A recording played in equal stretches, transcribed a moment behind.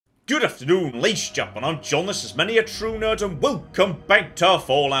Good afternoon, ladies and gentlemen, I'm John, this is Many a True Nerd, and welcome back to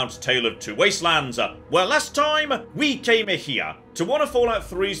Fallout's Tale of Two Wastelands, where last time we came here to one of Fallout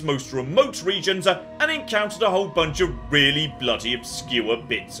 3's most remote regions and encountered a whole bunch of really bloody obscure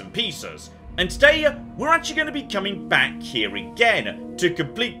bits and pieces. And today, we're actually going to be coming back here again to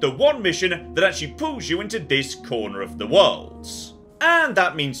complete the one mission that actually pulls you into this corner of the world. And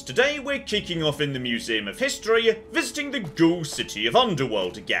that means today we're kicking off in the Museum of History, visiting the ghoul city of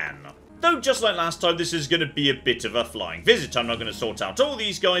Underworld again. Though just like last time, this is going to be a bit of a flying visit. I'm not going to sort out all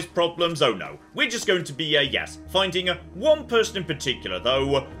these guys' problems, oh no. We're just going to be, yes, finding one person in particular,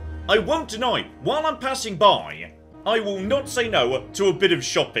 though I won't deny, while I'm passing by, I will not say no to a bit of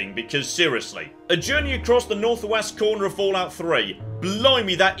shopping, because seriously, a journey across the northwest corner of Fallout 3,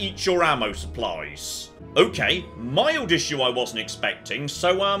 blimey that eats your ammo supplies. Okay, mild issue I wasn't expecting,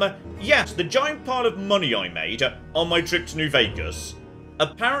 so yes, the giant pile of money I made on my trip to New Vegas,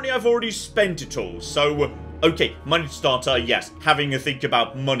 apparently I've already spent it all, so okay, money to start, yes, having a think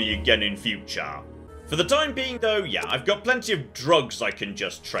about money again in future. For the time being though, yeah, I've got plenty of drugs I can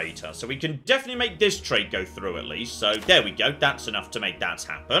just trade her, so we can definitely make this trade go through at least, so there we go, that's enough to make that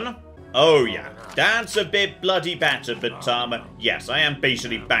happen. Oh yeah, that's a bit bloody better, but yes, I am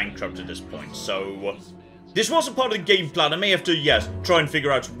basically bankrupt at this point, so this wasn't part of the game plan. I may have to, yes, try and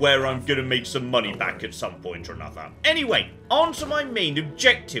figure out where I'm gonna make some money back at some point or another. Anyway, on to my main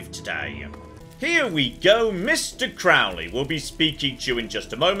objective today. Here we go, Mr. Crowley. We'll be speaking to you in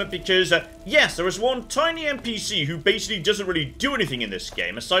just a moment because, yes, there is one tiny NPC who basically doesn't really do anything in this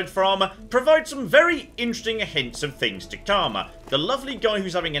game aside from provide some very interesting hints of things to come. The lovely guy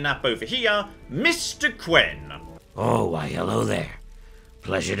who's having a nap over here, Mr. Quinn. Oh, why, hello there.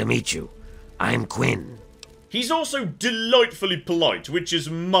 Pleasure to meet you. I'm Quinn. He's also delightfully polite, which is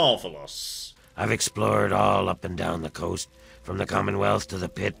marvellous. I've explored all up and down the coast, from the Commonwealth to the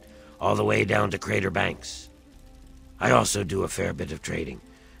Pit, all the way down to Crater Banks. I also do a fair bit of trading.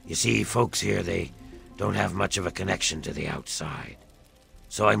 You see, folks here, they don't have much of a connection to the outside.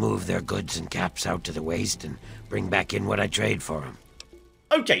 So I move their goods and caps out to the waste and bring back in what I trade for them.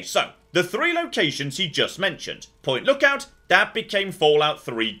 Okay, so, the three locations he just mentioned. Point Lookout, that became Fallout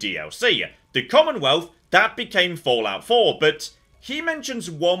 3 DLC. The Commonwealth, that became Fallout 4, but he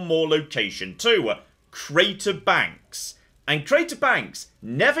mentions one more location too, Crater Banks. And Crater Banks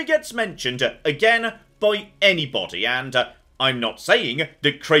never gets mentioned again by anybody, and I'm not saying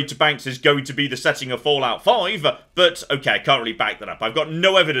that Crater Banks is going to be the setting of Fallout 5, but okay, I can't really back that up. I've got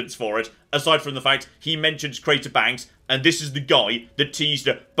no evidence for it, aside from the fact he mentions Crater Banks, and this is the guy that teased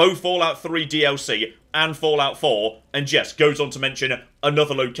both Fallout 3 DLC and Fallout 4, and yes, goes on to mention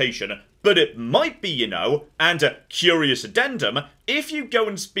another location. But it might be, you know, and a curious addendum, if you go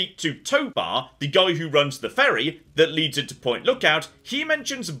and speak to Tobar, the guy who runs the ferry that leads into Point Lookout, he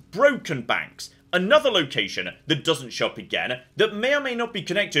mentions Broken Banks, another location that doesn't show up again, that may or may not be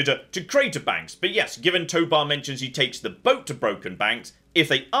connected to Crater Banks. But yes, given Tobar mentions he takes the boat to Broken Banks, if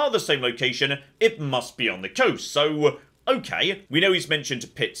they are the same location, it must be on the coast. So, okay, we know he's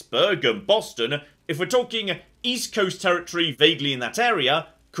mentioned Pittsburgh and Boston. If we're talking East Coast territory vaguely in that area,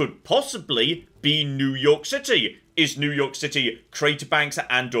 could possibly be New York City. Is New York City Crater Banks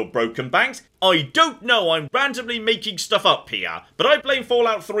and or Broken Banks? I don't know, I'm randomly making stuff up here, but I blame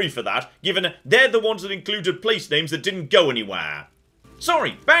Fallout 3 for that, given they're the ones that included place names that didn't go anywhere.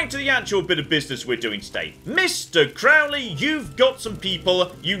 Sorry, back to the actual bit of business we're doing today. Mr. Crowley, you've got some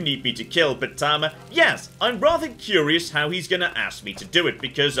people you need me to kill, but yes, I'm rather curious how he's gonna ask me to do it,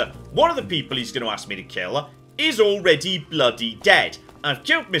 because one of the people he's gonna ask me to kill is already bloody dead. I've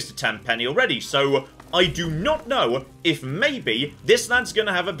killed Mr. Tenpenny already, so I do not know if maybe this lad's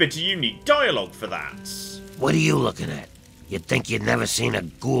gonna have a bit of unique dialogue for that. What are you looking at? You'd think you'd never seen a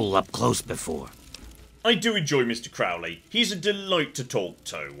ghoul up close before. I do enjoy Mr. Crowley. He's a delight to talk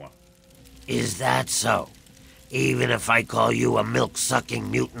to. Is that so? Even if I call you a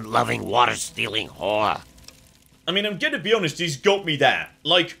milk-sucking, mutant-loving, water-stealing whore? I mean, I'm gonna be honest, he's got me there.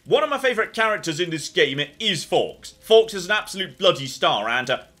 Like, one of my favourite characters in this game is Fawkes. Fawkes is an absolute bloody star, and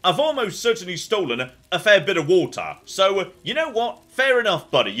I've almost certainly stolen a fair bit of water. So, you know what? Fair enough,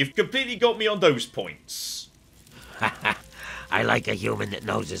 buddy. You've completely got me on those points. I like a human that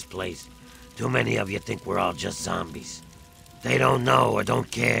knows his place. Too many of you think we're all just zombies. They don't know or don't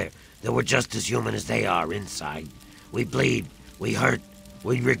care that we're just as human as they are inside. We bleed, we hurt,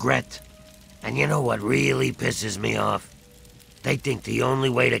 we regret. And you know what really pisses me off? They think the only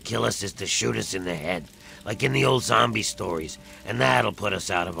way to kill us is to shoot us in the head, like in the old zombie stories, and that'll put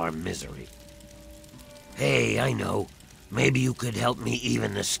us out of our misery. Hey, I know. Maybe you could help me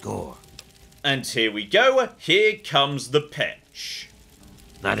even the score. And here we go. Here comes the pitch.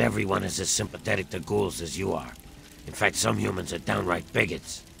 Not everyone is as sympathetic to ghouls as you are. In fact, some humans are downright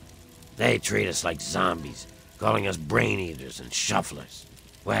bigots. They treat us like zombies, calling us brain eaters and shufflers.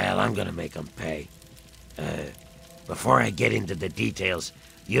 Well, I'm gonna make them pay. Before I get into the details,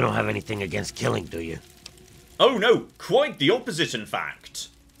 you don't have anything against killing, do you? Oh no, quite the opposite in fact.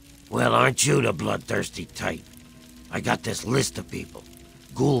 Well, aren't you the bloodthirsty type? I got this list of people.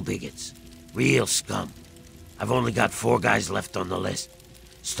 Ghoul bigots. Real scum. I've only got 4 guys left on the list.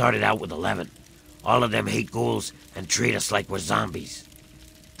 Started out with 11. All of them hate ghouls and treat us like we're zombies.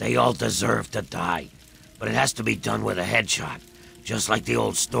 They all deserve to die, but it has to be done with a headshot, just like the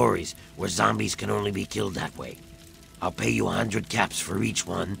old stories where zombies can only be killed that way. I'll pay you 100 caps for each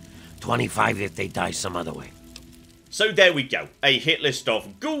one, 25 if they die some other way. So there we go, a hit list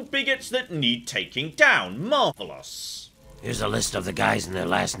of ghoul bigots that need taking down. Marvelous. Here's a list of the guys in their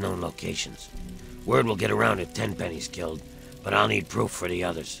last known locations. Word will get around if Tenpenny's killed, but I'll need proof for the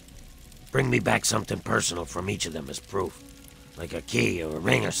others. Bring me back something personal from each of them as proof. Like a key or a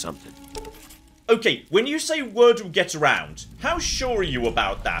ring or something. Okay, when you say word will get around, how sure are you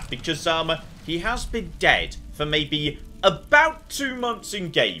about that? Because, he has been dead for maybe about 2 months in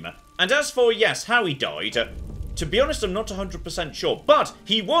game. And as for, yes, how he died, to be honest, I'm not 100% sure. But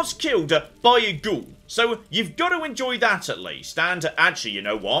he was killed by a ghoul. So you've got to enjoy that at least. And actually, you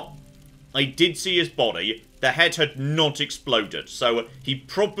know what? I did see his body. The head had not exploded. So he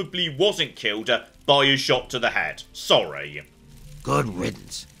probably wasn't killed by a shot to the head. Sorry. Good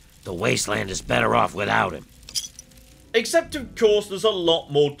riddance. The Wasteland is better off without him. Except, of course, there's a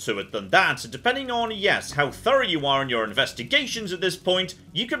lot more to it than that. Depending on, yes, how thorough you are in your investigations at this point,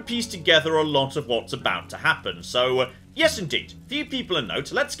 you can piece together a lot of what's about to happen. So, yes indeed, few people a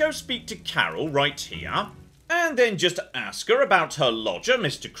note. Let's go speak to Carol right here. And then just ask her about her lodger,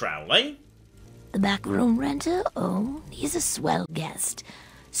 Mr. Crowley. The back room renter? Oh, he's a swell guest.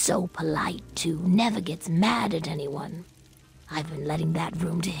 So polite, too. Never gets mad at anyone. I've been letting that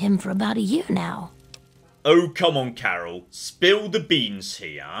room to him for about a year now. Oh, come on, Carol. Spill the beans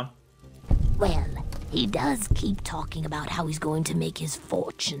here. Well, he does keep talking about how he's going to make his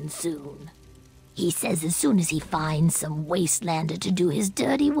fortune soon. He says as soon as he finds some Wastelander to do his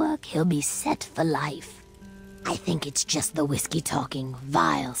dirty work, he'll be set for life. I think it's just the whiskey talking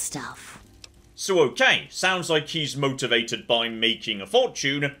vile stuff. So okay, sounds like he's motivated by making a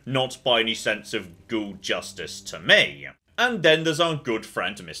fortune, not by any sense of ghoul justice to me. And then there's our good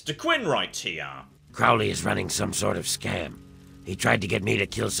friend Mr. Quinn right here. Crowley is running some sort of scam. He tried to get me to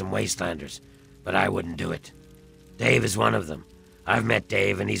kill some Wastelanders, but I wouldn't do it. Dave is one of them. I've met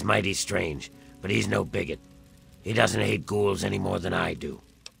Dave and he's mighty strange, but he's no bigot. He doesn't hate ghouls any more than I do.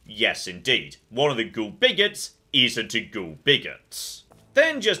 Yes indeed, one of the ghoul bigots isn't a ghoul bigot.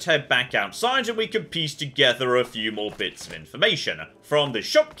 Then just head back outside and we can piece together a few more bits of information. From the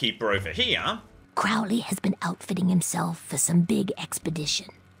shopkeeper over here. Crowley has been outfitting himself for some big expedition.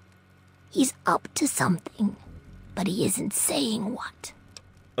 He's up to something, but he isn't saying what.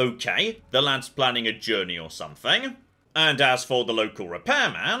 Okay, the lad's planning a journey or something. And as for the local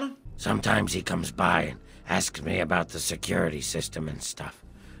repairman... Sometimes he comes by and asks me about the security system and stuff.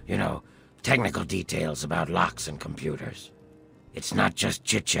 You know, technical details about locks and computers. It's not just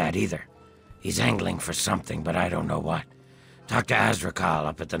chit-chat either. He's angling for something, but I don't know what. Talk to Azrakal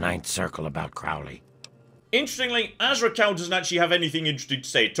up at the 9th Circle about Crowley. Interestingly, Azrakal doesn't actually have anything interesting to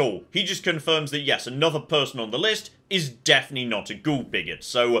say at all. He just confirms that yes, another person on the list is definitely not a ghoul bigot.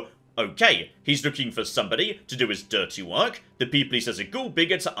 So, okay, he's looking for somebody to do his dirty work. The people he says are ghoul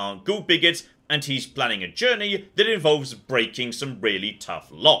bigots aren't ghoul bigots, and he's planning a journey that involves breaking some really tough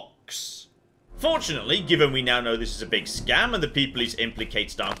locks. Fortunately, given we now know this is a big scam and the people he's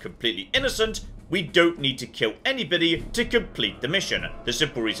implicated are completely innocent, we don't need to kill anybody to complete the mission. The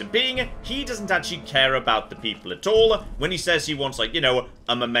simple reason being, he doesn't actually care about the people at all. When he says he wants, like, you know,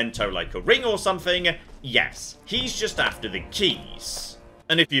 a memento like a ring or something, yes, he's just after the keys.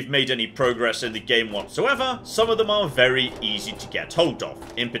 And if you've made any progress in the game whatsoever, some of them are very easy to get hold of.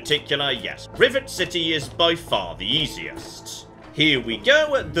 In particular, yes, Rivet City is by far the easiest. Here we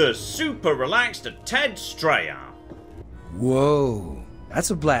go, the super relaxed Ted Strayer. Whoa,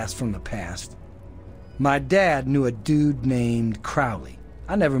 that's a blast from the past. My dad knew a dude named Crowley.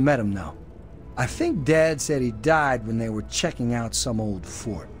 I never met him, though. I think Dad said he died when they were checking out some old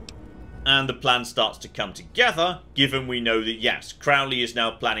fort. And the plan starts to come together, given we know that, yes, Crowley is now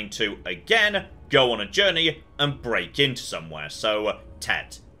planning to, again, go on a journey and break into somewhere. So,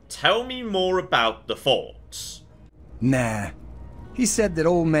 Ted, tell me more about the fort. Nah. He said that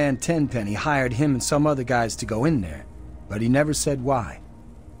old man Tenpenny hired him and some other guys to go in there, but he never said why.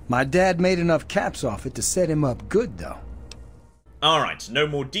 My dad made enough caps off it to set him up good, though. Alright, no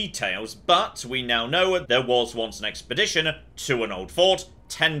more details, but we now know there was once an expedition to an old fort.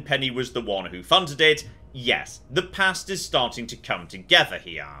 Tenpenny was the one who funded it. Yes, the past is starting to come together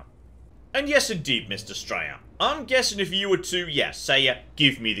here. And yes indeed, Mr. Strayer, I'm guessing if you were to, yes, say,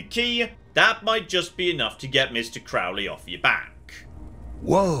 give me the key, that might just be enough to get Mr. Crowley off your back.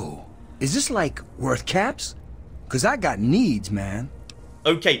 Whoa, is this like worth caps? 'Cause I got needs, man.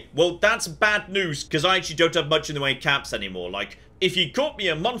 Okay, well that's bad news, because I actually don't have much in the way of caps anymore. Like, if you caught me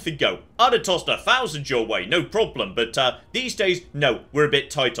a month ago, I'd have tossed 1,000 your way, no problem, but these days, no, we're a bit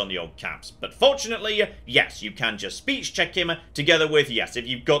tight on the old caps. But fortunately, yes, you can just speech check him, together with, yes, if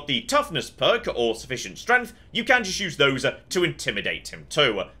you've got the toughness perk or sufficient strength, you can just use those to intimidate him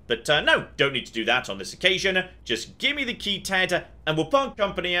too. But no, don't need to do that on this occasion, just give me the key, Ted, and we'll part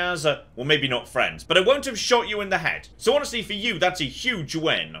company as, well maybe not friends, but I won't have shot you in the head. So honestly for you, that's a huge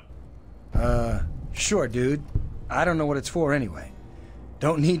win. Sure, dude. I don't know what it's for anyway.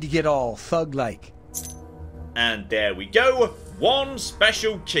 Don't need to get all thug-like. And there we go, one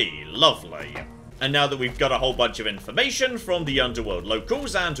special key, lovely. And now that we've got a whole bunch of information from the Underworld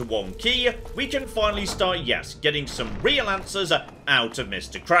locals and one key, we can finally start, yes, getting some real answers out of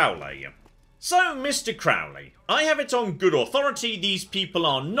Mr. Crowley. So, Mr. Crowley, I have it on good authority these people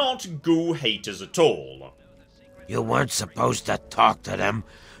are not ghoul haters at all. You weren't supposed to talk to them.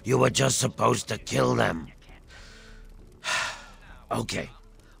 You were just supposed to kill them. Okay.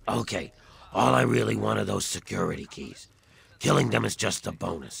 All I really want are those security keys. Killing them is just a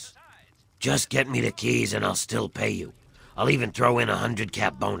bonus. Just get me the keys and I'll still pay you. I'll even throw in 100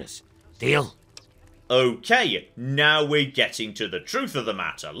 cap bonus. Deal? Okay, now we're getting to the truth of the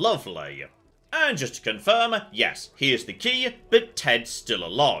matter. Lovely. And just to confirm, yes, here's the key, but Ted's still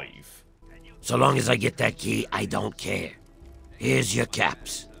alive. So long as I get that key, I don't care. Here's your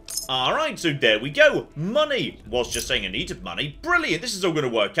caps. Alright, so there we go. Money. Was just saying I needed money. Brilliant, this is all going to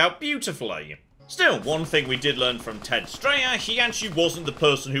work out beautifully. Still, one thing we did learn from Ted Strayer, he actually wasn't the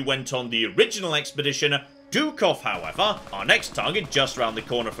person who went on the original expedition. Dukov, however, our next target just around the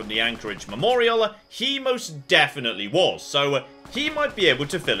corner from the Anchorage Memorial, he most definitely was, so he might be able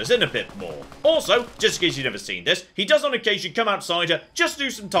to fill us in a bit more. Also, just in case you've never seen this, he does on occasion come outside just to do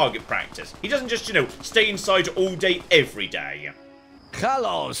some target practice. He doesn't just, stay inside all day every day.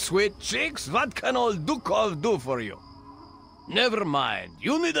 Hello, sweet chicks. What can old Dukov do for you? Never mind.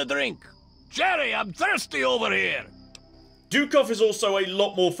 You need a drink. Jerry, I'm thirsty over here. Dukov is also a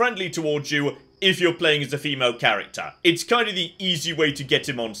lot more friendly towards you if you're playing as a female character. It's kind of the easy way to get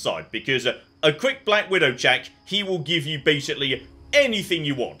him on side, because a quick Black Widow check, he will give you basically anything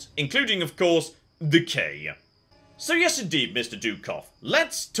you want, including, of course, the key. So yes indeed, Mr. Dukov,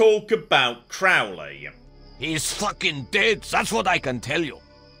 let's talk about Crowley. He's fucking dead, that's what I can tell you.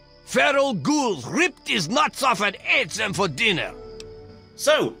 Feral ghouls ripped his nuts off and ate them for dinner.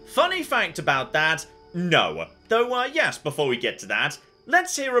 So, funny fact about that, no. Though, yes, before we get to that,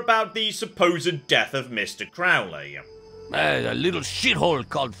 let's hear about the supposed death of Mr. Crowley. A little shithole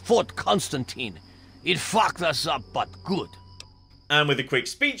called Fort Constantine. It fucked us up, but good. And with a quick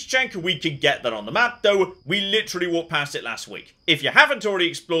speech check, we can get that on the map, though we literally walked past it last week. If you haven't already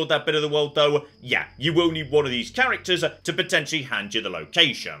explored that bit of the world, though, yeah, you will need one of these characters to potentially hand you the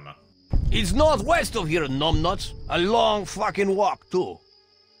location. It's northwest of here, numbnuts. A long fucking walk, too.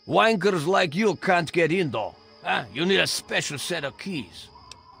 Wankers like you can't get in, though. You need a special set of keys.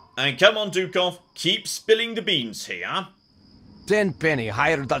 And come on, Dukov, keep spilling the beans here. Tenpenny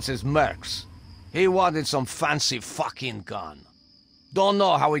hired us as mercs. He wanted some fancy fucking gun. Don't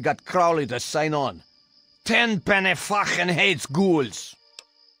know how we got Crowley to sign on. Tenpenny fucking hates ghouls.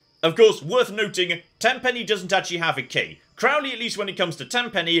 Of course, worth noting, Tenpenny doesn't actually have a key. Crowley, at least when it comes to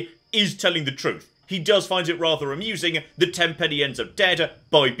Tenpenny, is telling the truth. He does find it rather amusing that Tenpenny ends up dead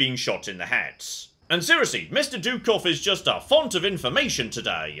by being shot in the head. And seriously, Mr. Dukov is just a font of information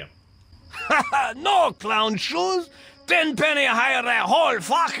today. Haha, no clown shoes! Tenpenny hired a whole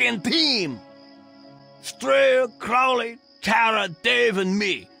fucking team! Strayer, Crowley, Tara, Dave, and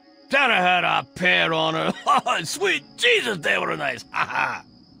me. Tara had a pair on her. Oh, sweet Jesus, they were nice. Haha.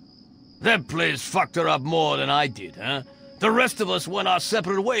 That place fucked her up more than I did, huh? The rest of us went our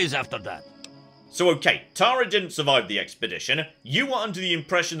separate ways after that. So okay, Tara didn't survive the expedition. You were under the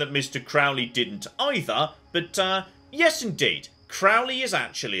impression that Mr. Crowley didn't either, but yes indeed, Crowley is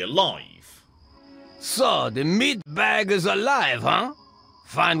actually alive. So, the meat bag is alive, huh?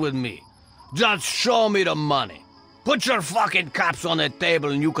 Fine with me. Just show me the money. Put your fucking caps on the table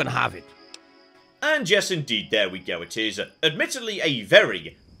and you can have it. And yes indeed, there we go, it is admittedly a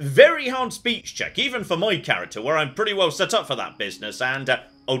very hard speech check, even for my character, where I'm pretty well set up for that business, and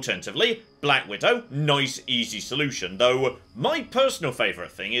Alternatively, Black Widow, nice easy solution, though my personal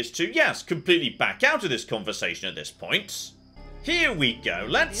favourite thing is to, yes, completely back out of this conversation at this point. Here we go,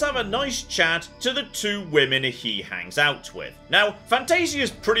 let's have a nice chat to the two women he hangs out with. Now,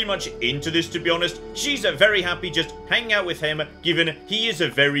 Fantasia's pretty much into this, to be honest. She's very happy just hanging out with him, given he is a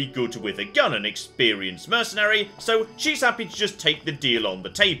very good with a gun and experienced mercenary, so she's happy to just take the deal on the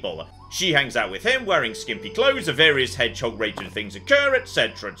table. She hangs out with him wearing skimpy clothes, various hedgehog-rated things occur,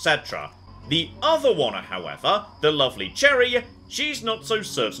 etc, etc. The other one, however, the lovely Cherry, she's not so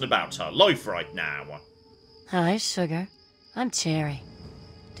certain about her life right now. Hi, Sugar. I'm Cherry.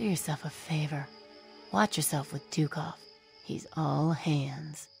 Do yourself a favor. Watch yourself with Dukov. He's all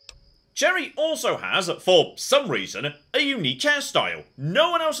hands. Cherry also has, for some reason, a unique hairstyle.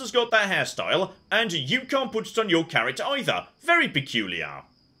 No one else has got that hairstyle, and you can't put it on your character either. Very peculiar.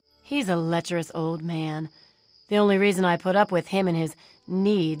 He's a lecherous old man. The only reason I put up with him and his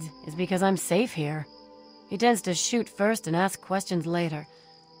needs is because I'm safe here. He tends to shoot first and ask questions later.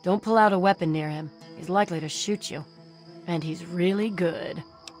 Don't pull out a weapon near him. He's likely to shoot you. And he's really good.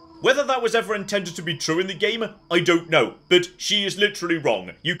 Whether that was ever intended to be true in the game, I don't know, but she is literally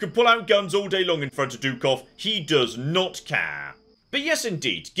wrong. You can pull out guns all day long in front of Dukov, he does not care. But yes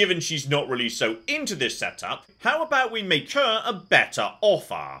indeed, given she's not really so into this setup, how about we make her a better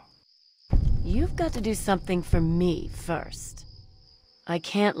offer? You've got to do something for me first. I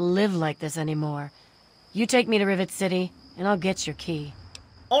can't live like this anymore. You take me to Rivet City, and I'll get your key.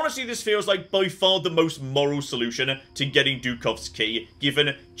 Honestly, this feels like by far the most moral solution to getting Dukov's key,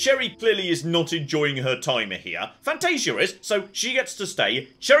 given Cherry clearly is not enjoying her time here. Fantasia is, so she gets to stay.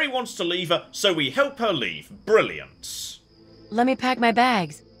 Cherry wants to leave, so we help her leave. Brilliant. Let me pack my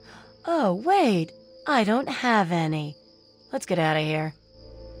bags. Oh, wait. I don't have any. Let's get out of here.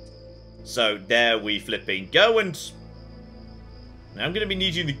 So there we flipping go, and now I'm going to be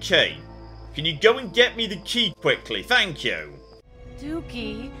needing the key. Can you go and get me the key quickly? Thank you.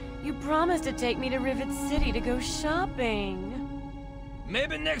 Dookie, you promised to take me to Rivet City to go shopping.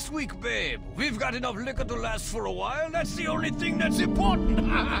 Maybe next week, babe. We've got enough liquor to last for a while. That's the only thing that's important.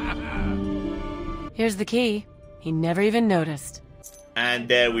 Here's the key. He never even noticed. And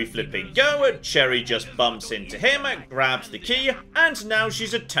there we flipping go. Cherry just bumps into him, grabs the key, and now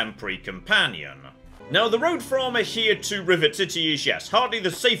she's a temporary companion. Now, the road from here to Rivet City is, yes, hardly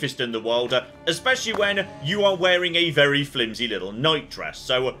the safest in the world, especially when you are wearing a very flimsy little nightdress.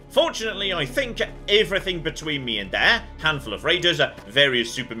 So, fortunately, I think everything between me and there, handful of raiders,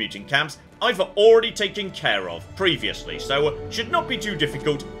 various super mutant camps, I've already taken care of previously, so should not be too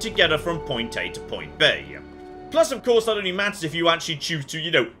difficult to get her from point A to point B. Plus, of course, that only matters if you actually choose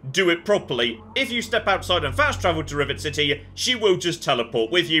to, do it properly. If you step outside and fast travel to Rivet City, she will just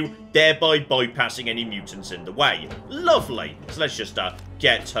teleport with you, thereby bypassing any mutants in the way. Lovely. So let's just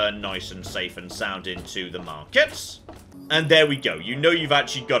get her nice and safe and sound into the markets. And there we go. You know you've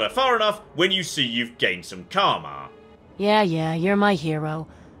actually got her far enough when you see you've gained some karma. Yeah, you're my hero.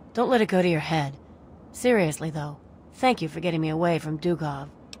 Don't let it go to your head. Seriously, though, thank you for getting me away from Dukov.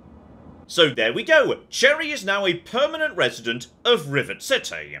 So there we go, Cherry is now a permanent resident of Rivet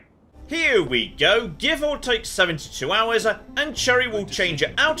City. Here we go, give or take 72 hours, and Cherry will change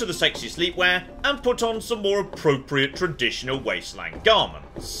it out of the sexy sleepwear and put on some more appropriate traditional wasteland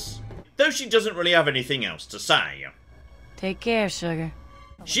garments. Though she doesn't really have anything else to say. Take care, Sugar.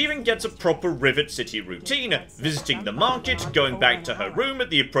 She even gets a proper Rivet City routine, visiting the market, going back to her room at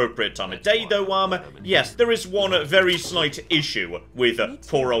the appropriate time of day, though, yes, there is one very slight issue with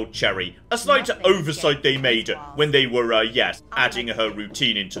poor old Cherry. A slight oversight they made when they were, yes, adding her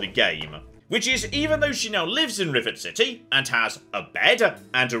routine into the game. Which is, even though she now lives in Rivet City, and has a bed,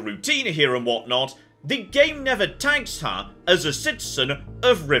 and a routine here and whatnot, the game never tags her as a citizen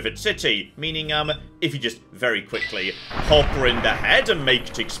of Rivet City, meaning, if you just very quickly pop her in the head and make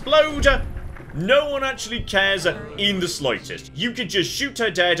it explode, no one actually cares in the slightest. You could just shoot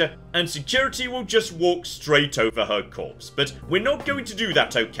her dead, and security will just walk straight over her corpse. But we're not going to do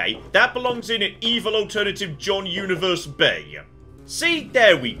that, okay? That belongs in Evil Alternative John Universe B. See,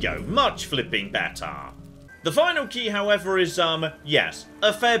 there we go, much flipping better. The final key, however, is, yes,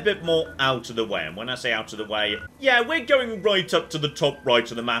 a fair bit more out of the way. And when I say out of the way, yeah, we're going right up to the top right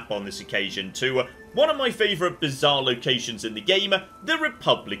of the map on this occasion to one of my favourite bizarre locations in the game, the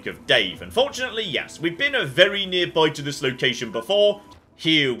Republic of Dave. Unfortunately, yes, we've been very nearby to this location before.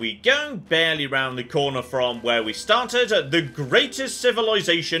 Here we go, barely round the corner from where we started, the greatest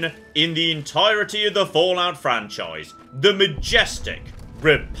civilization in the entirety of the Fallout franchise, the majestic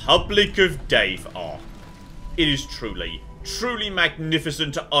Republic of Dave. Oh, it is truly, truly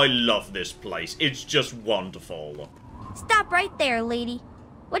magnificent. I love this place. It's just wonderful. Stop right there, lady.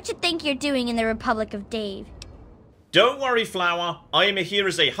 What you think you're doing in the Republic of Dave? Don't worry, Flower. I am here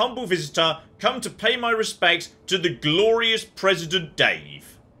as a humble visitor, come to pay my respects to the glorious President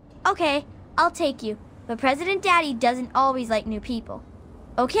Dave. Okay, I'll take you. But President Daddy doesn't always like new people.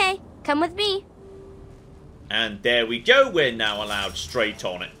 Okay, come with me. And there we go, we're now allowed straight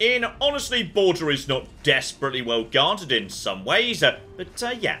on in. Honestly, Border is not desperately well guarded in some ways,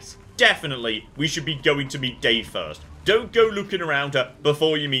 but yes, definitely we should be going to meet Dave first. Don't go looking around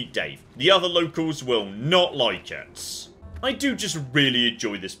before you meet Dave. The other locals will not like it. I do just really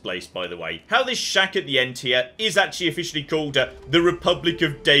enjoy this place, by the way. How this shack at the end here is actually officially called the Republic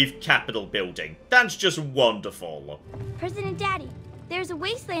of Dave Capitol Building. That's just wonderful. President Daddy, there's a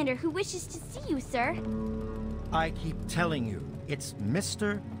Wastelander who wishes to see you, sir. I keep telling you, it's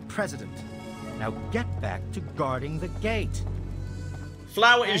Mr. President. Now get back to guarding the gate.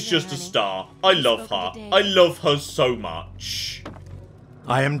 Flower is just a star. I love her. I love her so much.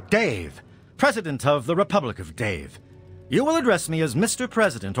 I am Dave, President of the Republic of Dave. You will address me as Mr.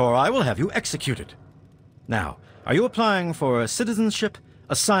 President, or I will have you executed. Now, are you applying for citizenship,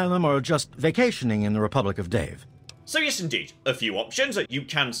 asylum, or just vacationing in the Republic of Dave? So yes, indeed, a few options. You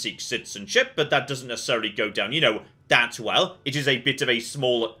can seek citizenship, but that doesn't necessarily go down, you know, that well. It is a bit of a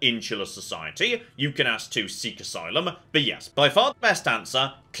small, insular society. You can ask to seek asylum. But yes, by far the best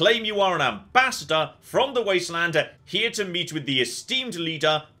answer, claim you are an ambassador from the Wasteland, here to meet with the esteemed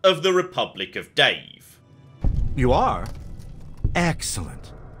leader of the Republic of Dave. You are?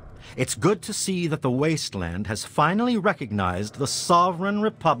 Excellent. It's good to see that the Wasteland has finally recognized the sovereign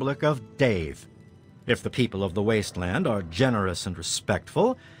Republic of Dave. If the people of the Wasteland are generous and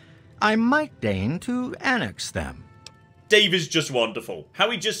respectful, I might deign to annex them. Dave is just wonderful. How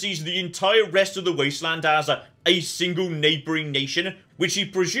he just sees the entire rest of the Wasteland as a single neighbouring nation, which he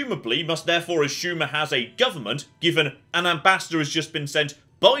presumably must therefore assume has a government, given an ambassador has just been sent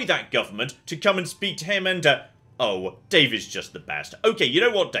by that government to come and speak to him, and oh, Dave is just the best. Okay, you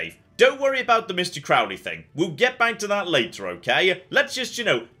know what, Dave? Don't worry about the Mr. Crowley thing. We'll get back to that later, okay? Let's just, you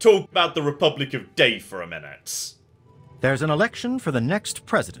know, talk about the Republic of Dave for a minute. There's an election for the next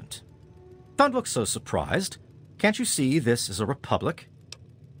president. Don't look so surprised. Can't you see this is a republic?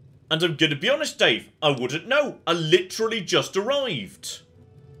 And I'm gonna be honest, Dave, I wouldn't know. I literally just arrived.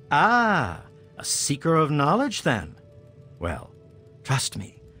 Ah, a seeker of knowledge then. Well, trust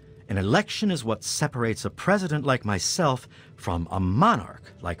me. An election is what separates a president like myself from a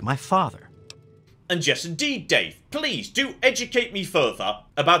monarch like my father. And yes, indeed, Dave. Please do educate me further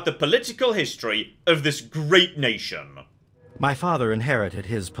about the political history of this great nation. My father inherited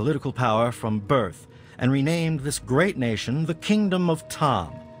his political power from birth and renamed this great nation the Kingdom of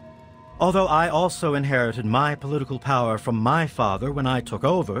Tom. Although I also inherited my political power from my father when I took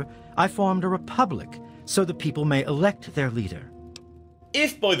over, I formed a republic so the people may elect their leader.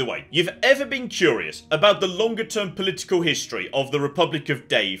 If, by the way, you've ever been curious about the longer-term political history of the Republic of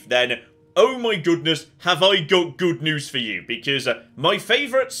Dave, then, oh my goodness, have I got good news for you, because my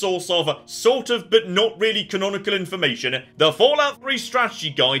favourite source of sort of but not really canonical information, the Fallout 3 strategy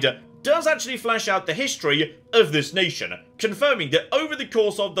guide, does actually flesh out the history of this nation, confirming that over the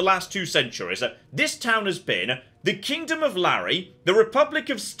course of the last 2 centuries, this town has been the Kingdom of Larry, the Republic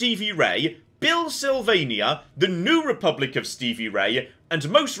of Stevie Ray, Bill Sylvania, the New Republic of Stevie Ray, and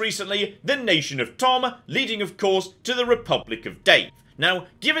most recently, the Nation of Tom, leading of course to the Republic of Dave. Now,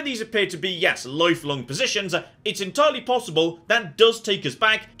 given these appear to be, yes, lifelong positions, it's entirely possible that does take us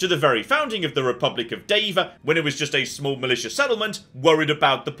back to the very founding of the Republic of Dave, when it was just a small militia settlement worried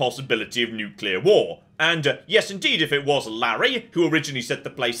about the possibility of nuclear war. And yes, indeed, if it was Larry who originally set the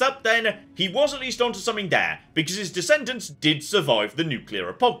place up, then he was at least onto something there, because his descendants did survive the nuclear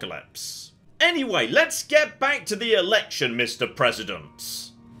apocalypse. Anyway, let's get back to the election, Mr. President.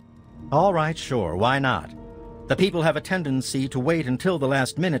 All right, sure, why not? The people have a tendency to wait until the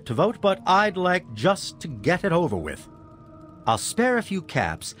last minute to vote, but I'd like just to get it over with. I'll spare a few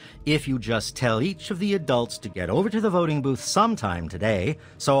caps if you just tell each of the adults to get over to the voting booth sometime today,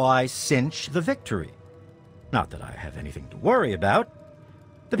 so I cinch the victory. Not that I have anything to worry about.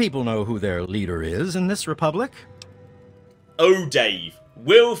 The people know who their leader is in this republic. Oh, Dave.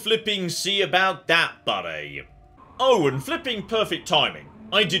 We'll flipping see about that, buddy. Oh, and flipping perfect timing.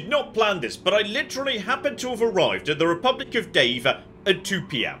 I did not plan this, but I literally happened to have arrived at the Republic of Dave at 2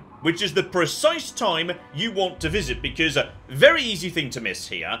 PM, which is the precise time you want to visit, because very easy thing to miss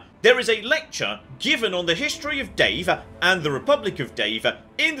here, there is a lecture given on the history of Dave and the Republic of Dave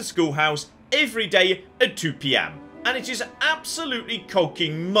in the schoolhouse every day at 2 PM, and it is absolutely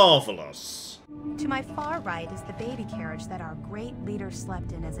cocking marvellous. To my far right is the baby carriage that our great leader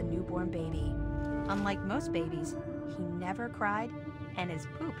slept in as a newborn baby. Unlike most babies, he never cried and his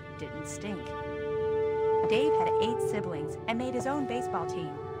poop didn't stink. Dave had 8 siblings and made his own baseball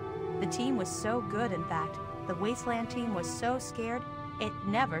team. The team was so good, in fact, the Wasteland team was so scared it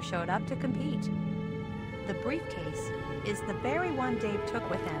never showed up to compete. The briefcase is the very one Dave took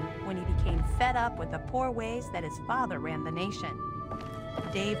with him when he became fed up with the poor ways that his father ran the nation.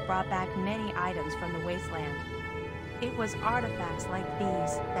 Dave brought back many items from the Wasteland. It was artifacts like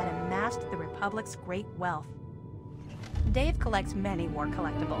these that amassed the Republic's great wealth. Dave collects many war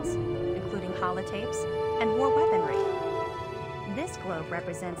collectibles, including holotapes and war weaponry. This globe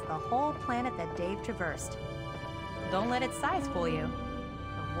represents the whole planet that Dave traversed. Don't let its size fool you.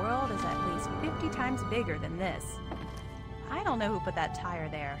 The world is at least 50 times bigger than this. I don't know who put that tire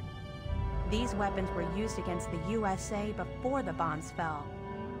there. These weapons were used against the USA before the bonds fell.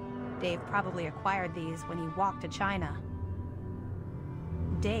 Dave probably acquired these when he walked to China.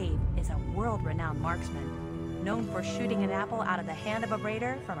 Dave is a world-renowned marksman, known for shooting an apple out of the hand of a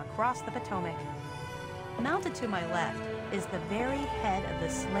raider from across the Potomac. Mounted to my left is the very head of the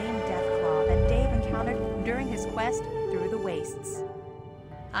slain Deathclaw that Dave encountered during his quest through the wastes.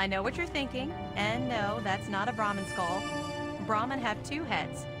 I know what you're thinking, and no, that's not a Brahmin skull. Brahmin have 2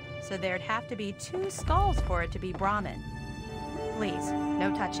 heads, so there'd have to be 2 skulls for it to be Brahmin. Please,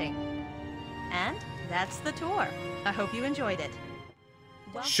 no touching. And that's the tour. I hope you enjoyed it.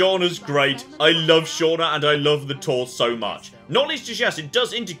 Shauna's great. I love Shauna and I love the tour so much. Not least as yes, it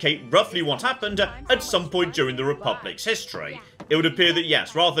does indicate roughly what happened at some point during the Republic's history. It would appear that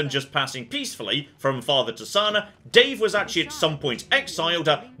yes, rather than just passing peacefully from father to son, Dave was actually at some point exiled,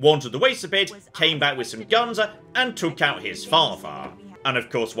 wandered the waste a bit, came back with some guns, and took out his father. And of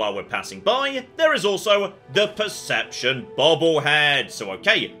course, while we're passing by, there is also the Perception bobblehead. So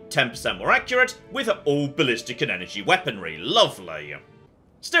okay, 10% more accurate with all ballistic and energy weaponry. Lovely.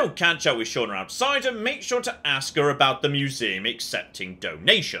 Still catch up with Shauna outside and make sure to ask her about the museum accepting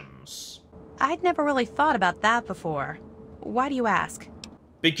donations. I'd never really thought about that before. Why do you ask?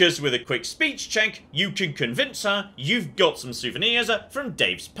 Because with a quick speech check, you can convince her you've got some souvenirs from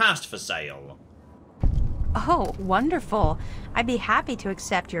Dave's past for sale. Oh, wonderful. I'd be happy to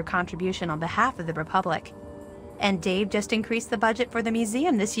accept your contribution on behalf of the Republic. And Dave just increased the budget for the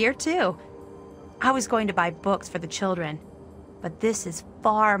museum this year, too. I was going to buy books for the children, but this is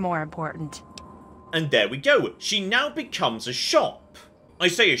far more important. And there we go. She now becomes a shop. I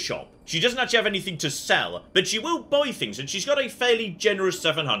say a shop. She doesn't actually have anything to sell, but she will buy things, and she's got a fairly generous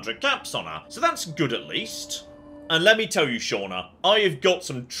 700 caps on her, so that's good at least. And let me tell you, Shauna, I have got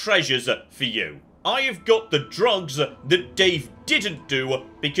some treasures for you. I have got the drugs that Dave didn't do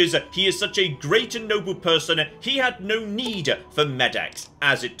because he is such a great and noble person, he had no need for medics,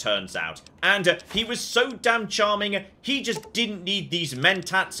 as it turns out. And he was so damn charming, he just didn't need these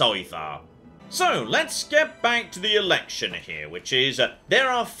mentats either. So, let's get back to the election here, which is, there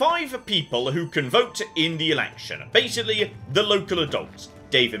are 5 people who can vote in the election. Basically, the local adults.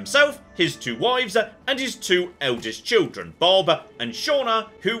 Dave himself, his 2 wives, and his 2 eldest children, Bob and Shauna,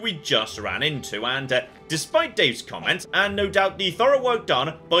 who we just ran into. And despite Dave's comments, and no doubt the thorough work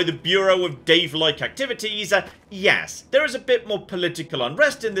done by the Bureau of Dave-like Activities, yes, there is a bit more political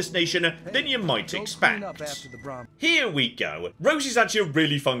unrest in this nation than you might expect. Here we go. Rosie's actually a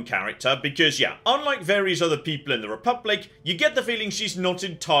really fun character because, yeah, unlike various other people in the Republic, you get the feeling she's not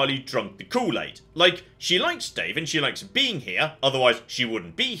entirely drunk the Kool-Aid. Like, she likes Dave and she likes being here, otherwise she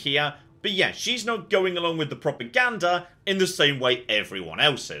wouldn't be here, but yeah, she's not going along with the propaganda in the same way everyone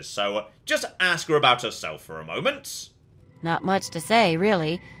else is, so just ask her about herself for a moment. Not much to say,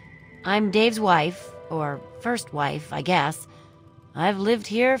 really. I'm Dave's wife, or first wife, I guess. I've lived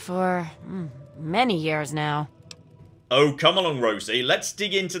here for many years now. Oh, come along, Rosie. Let's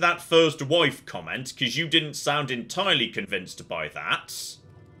dig into that first wife comment, because you didn't sound entirely convinced by that.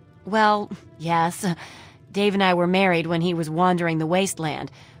 Well, yes. Dave and I were married when he was wandering the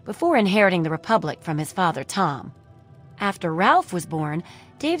wasteland, before inheriting the Republic from his father, Tom. After Ralph was born,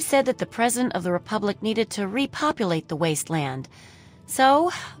 Dave said that the President of the Republic needed to repopulate the wasteland. So,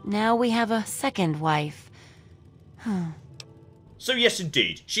 now we have a second wife. So yes,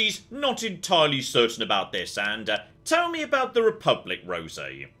 indeed, she's not entirely certain about this, and tell me about the Republic,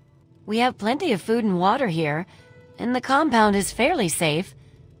 Rosie. We have plenty of food and water here, and the compound is fairly safe.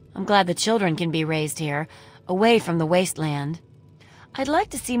 I'm glad the children can be raised here, away from the wasteland. I'd like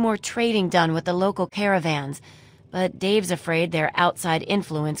to see more trading done with the local caravans, but Dave's afraid their outside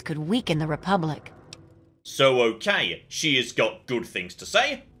influence could weaken the Republic. So okay, she has got good things to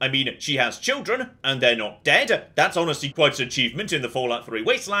say. I mean, she has children, and they're not dead. That's honestly quite an achievement in the Fallout 3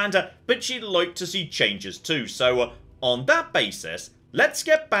 Wasteland, but she'd like to see changes too. So, on that basis, let's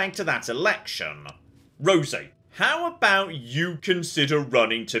get back to that election. Rosie, how about you consider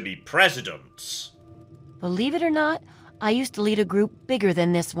running to be president? Believe it or not, I used to lead a group bigger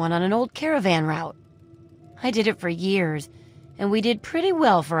than this one on an old caravan route. I did it for years, and we did pretty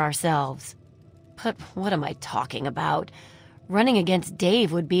well for ourselves. But what am I talking about? Running against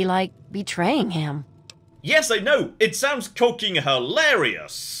Dave would be like betraying him. Yes, I know. It sounds fucking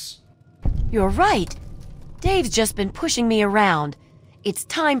hilarious. You're right. Dave's just been pushing me around. It's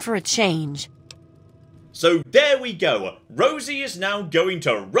time for a change. So there we go. Rosie is now going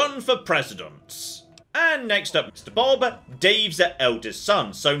to run for president. And next up, Mr. Bob, Dave's eldest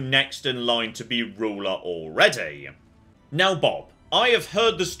son, so next in line to be ruler already. Now, Bob, I have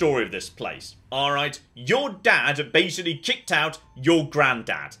heard the story of this place. Alright, your dad basically kicked out your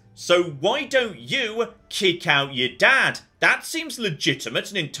granddad. So why don't you kick out your dad? That seems legitimate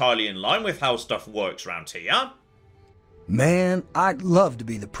and entirely in line with how stuff works around here. Man, I'd love to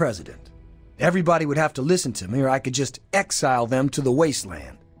be the president. Everybody would have to listen to me, or I could just exile them to the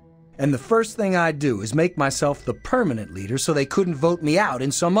wasteland. And the first thing I'd do is make myself the permanent leader so they couldn't vote me out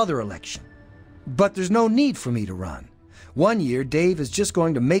in some other election. But there's no need for me to run. One year, Dave is just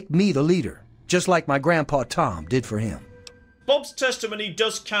going to make me the leader, just like my grandpa Tom did for him. Bob's testimony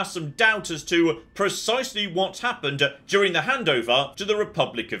does cast some doubt as to precisely what happened during the handover to the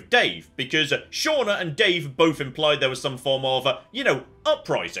Republic of Dave, because Shauna and Dave both implied there was some form of,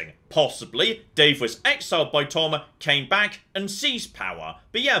 uprising. Possibly, Dave was exiled by Tom, came back, and seized power.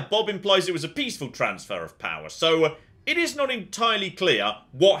 But yeah, Bob implies it was a peaceful transfer of power, so it is not entirely clear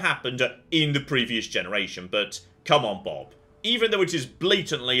what happened in the previous generation, but come on, Bob. Even though it is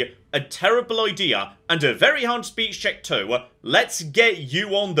blatantly a terrible idea and a very hard speech check too, let's get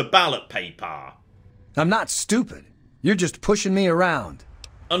you on the ballot paper. I'm not stupid. You're just pushing me around.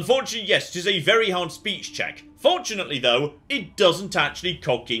 Unfortunately, yes, it is a very hard speech check. Fortunately, though, it doesn't actually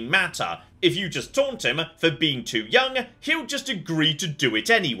cocking matter. If you just taunt him for being too young, he'll just agree to do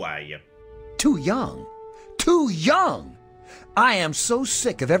it anyway. Too young? Too young? I am so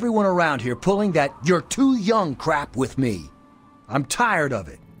sick of everyone around here pulling that "you're too young" crap with me. I'm tired of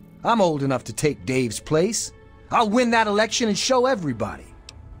it. I'm old enough to take Dave's place. I'll win that election and show everybody.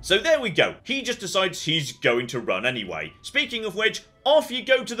 So there we go. He just decides he's going to run anyway. Speaking of which, off you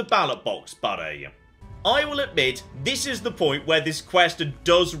go to the ballot box, buddy. I will admit, this is the point where this quest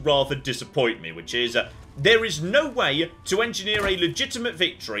does rather disappoint me, which is, there is no way to engineer a legitimate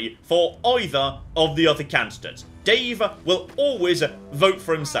victory for either of the other candidates. Dave will always vote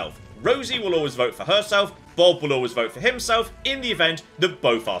for himself. Rosie will always vote for herself. Bob will always vote for himself in the event that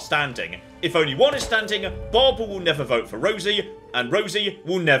both are standing. If only one is standing, Bob will never vote for Rosie, and Rosie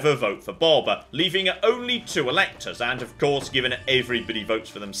will never vote for Bob, leaving only two electors, and of course, given everybody votes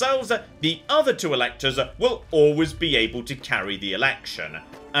for themselves, the other two electors will always be able to carry the election.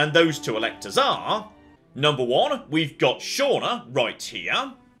 And those two electors are... Number one, we've got Shauna right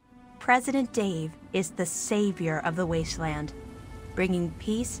here. President Dave is the savior of the wasteland, bringing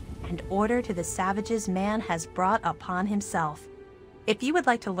peace and order to the savages man has brought upon himself. If you would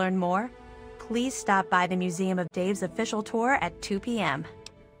like to learn more, please stop by the Museum of Dave's official tour at 2 p.m.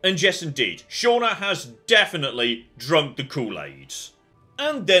 And yes indeed, Shauna has definitely drunk the Kool-Aid.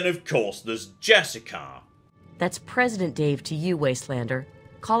 And then of course there's Jessica. That's President Dave to you, Wastelander.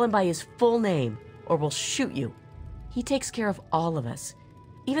 Call him by his full name, or we'll shoot you. He takes care of all of us,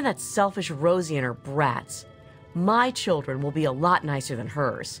 even that selfish Rosie and her brats. My children will be a lot nicer than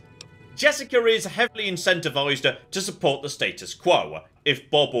hers. Jessica is heavily incentivized to support the status quo. If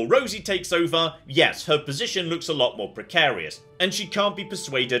Bob or Rosie takes over, yes, her position looks a lot more precarious, and she can't be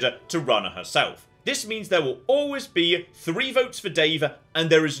persuaded to run herself. This means there will always be 3 votes for Dave, and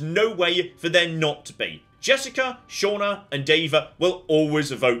there is no way for there not to be. Jessica, Shauna, and Dave will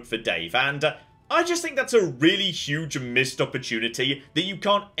always vote for Dave, and I just think that's a really huge missed opportunity that you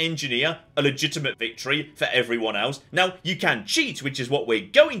can't engineer a legitimate victory for everyone else. Now, you can cheat, which is what we're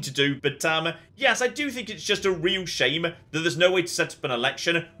going to do, but yes, I do think it's just a real shame that there's no way to set up an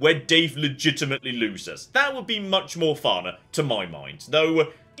election where Dave legitimately loses. That would be much more fun, to my mind.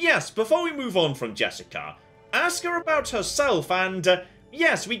 Though, yes, before we move on from Jessica, ask her about herself and...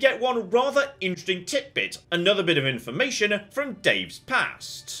 yes, we get one rather interesting tidbit, another bit of information from Dave's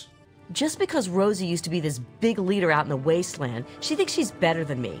past. Just because Rosie used to be this big leader out in the wasteland, she thinks she's better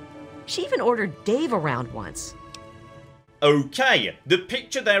than me. She even ordered Dave around once. Okay, the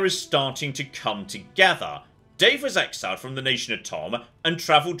picture there is starting to come together. Dave was exiled from the nation of Tom and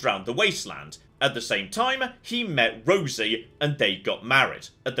travelled round the wasteland. At the same time, he met Rosie and they got married.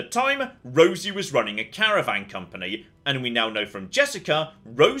 At the time, Rosie was running a caravan company, and we now know from Jessica,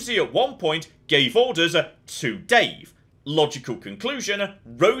 Rosie at one point gave orders to Dave. Logical conclusion,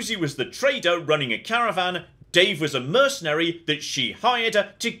 Rosie was the trader running a caravan, Dave was a mercenary that she hired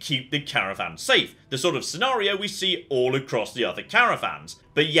to keep the caravan safe, the sort of scenario we see all across the other caravans.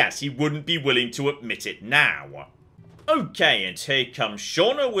 But yes, he wouldn't be willing to admit it now. Okay, and here comes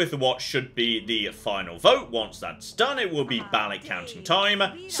Shauna with what should be the final vote. Once that's done, it will be ballot counting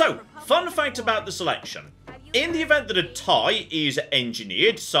time. So, fun fact about the selection. In the event that a tie is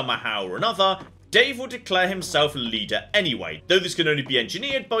engineered somehow or another, Dave will declare himself leader anyway, though this can only be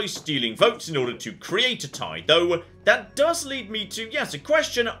engineered by stealing votes in order to create a tie, though that does lead me to, yes, a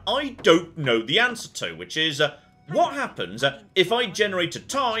question I don't know the answer to, which is, what happens if I generate a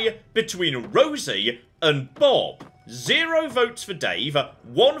tie between Rosie and Bob? 0 votes for Dave,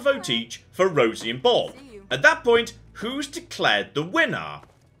 1 vote each for Rosie and Bob. At that point, who's declared the winner?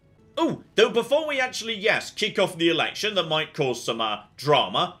 Oh, though before we actually, yes, kick off the election that might cause some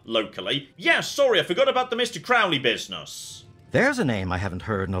drama locally, yes, sorry, I forgot about the Mr. Crowley business. There's a name I haven't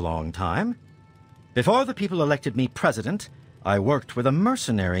heard in a long time. Before the people elected me president, I worked with a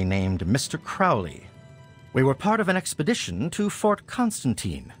mercenary named Mr. Crowley. We were part of an expedition to Fort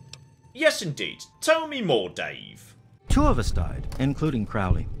Constantine. Yes, indeed. Tell me more, Dave. 2 of us died, including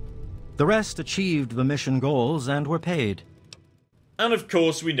Crowley. The rest achieved the mission goals and were paid. And of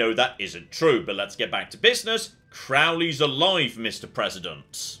course we know that isn't true, but let's get back to business. Crowley's alive, Mr.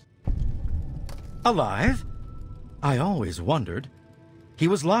 President. Alive? I always wondered. He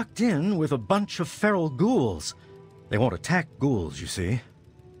was locked in with a bunch of feral ghouls. They won't attack ghouls, you see.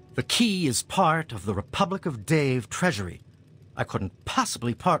 The key is part of the Republic of Dave treasury. I couldn't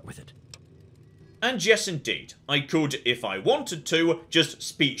possibly part with it. And yes, indeed, I could, if I wanted to, just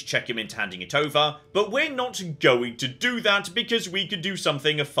speech check him into handing it over, but we're not going to do that because we could do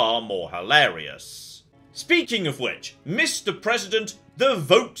something far more hilarious. Speaking of which, Mr. President, the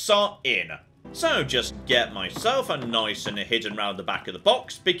votes are in. So just get myself a nice and hidden round the back of the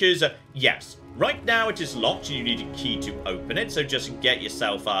box because, yes, right now it is locked and you need a key to open it, so just get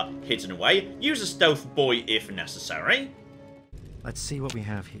yourself hidden away. Use a stealth boy if necessary. Let's see what we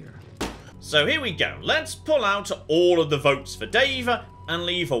have here. So here we go. Let's pull out all of the votes for Dave and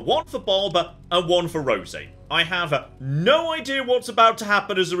leave 1 for Bob and 1 for Rosie. I have no idea what's about to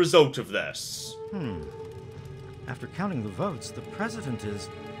happen as a result of this. After counting the votes, the president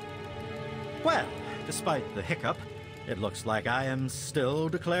is... Well, despite the hiccup, it looks like I am still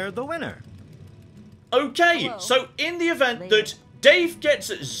declared the winner. Okay, so in the event that Dave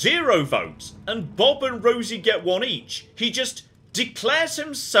gets 0 votes and Bob and Rosie get 1 each, he just declares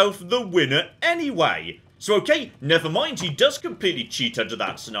himself the winner anyway. So okay, never mind, he does completely cheat under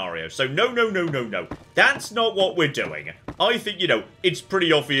that scenario. So no. That's not what we're doing. I think, it's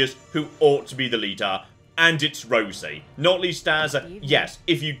pretty obvious who ought to be the leader, and it's Rosie. Not least as, yes,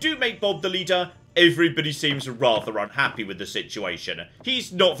 if you do make Bob the leader, everybody seems rather unhappy with the situation.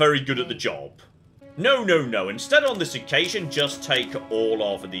 He's not very good at the job. No. Instead on this occasion, just take all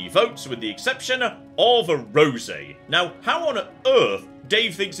of the votes with the exception of Rosie. Now, how on earth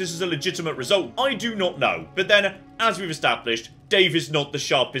Dave thinks this is a legitimate result, I do not know. But then, as we've established, Dave is not the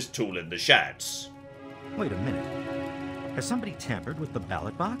sharpest tool in the sheds. Wait a minute. Has somebody tampered with the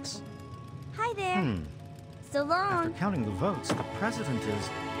ballot box? Hi there. So long. After counting the votes, the president is...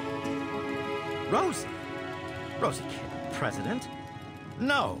 Rosie! Rosie can't be president.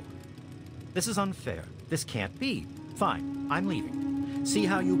 No. This is unfair. This can't be. Fine, I'm leaving. See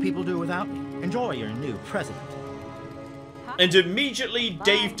how you people do without me. Enjoy your new president. And immediately,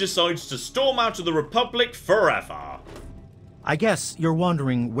 Dave decides to storm out of the Republic forever. I guess you're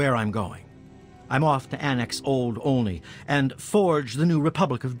wondering where I'm going. I'm off to annex Old Olney and forge the new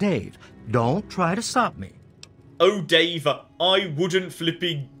Republic of Dave. Don't try to stop me. Oh, Dave, I wouldn't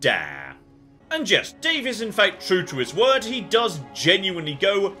flipping dare. And yes, Dave is in fact true to his word. He does genuinely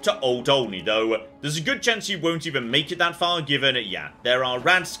go to Old Olney, though there's a good chance he won't even make it that far, given, there are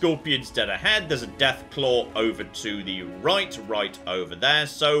rad scorpions dead ahead. There's a death claw over to the right over there.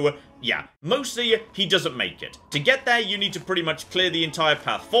 So, yeah, mostly he doesn't make it. To get there, you need to pretty much clear the entire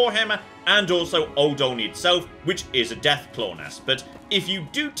path for him, and also Old Olney itself, which is a death claw nest. But if you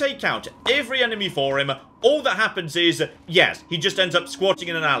do take out every enemy for him, all that happens is, yes, he just ends up squatting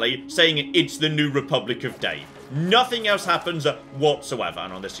in an alley saying it's the new Republic of Dave. Nothing else happens whatsoever,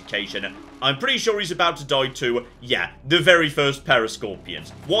 and on this occasion, I'm pretty sure he's about to die to, the very first pair of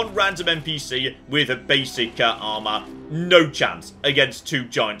scorpions. One random NPC with a basic armor, no chance against 2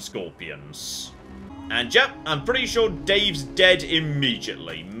 giant scorpions. And yep, I'm pretty sure Dave's dead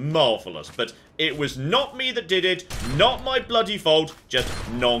immediately. Marvellous, but it was not me that did it, not my bloody fault. Just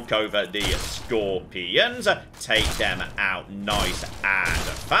knock over the scorpions, take them out nice and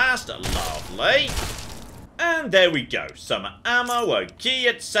fast, lovely. And there we go, some ammo, a key,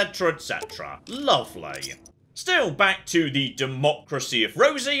 etc, etc. Lovely. Still, back to the democracy of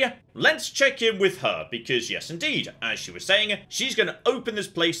Rosie, let's check in with her, because yes indeed, as she was saying, she's going to open this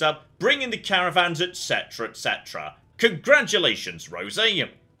place up, bring in the caravans, etc, etc. Congratulations, Rosie.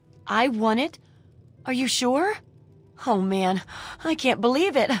 I won it? Are you sure? Oh man, I can't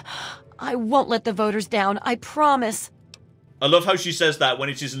believe it. I won't let the voters down, I promise. I love how she says that when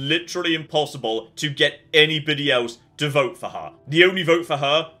it is literally impossible to get anybody else to vote for her. The only vote for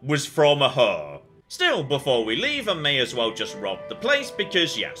her was from her. Still, before we leave, I may as well just rob the place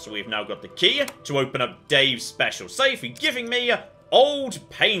because, yes, we've now got the key to open up Dave's special safe, giving me Old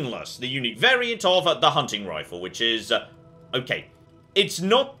Painless, the unique variant of the hunting rifle, which is, okay, it's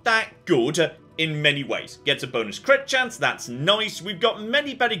not that good in many ways. Gets a bonus crit chance, that's nice. We've got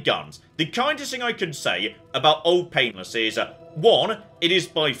many better guns. The kindest thing I could say about Old Painless is, one, it is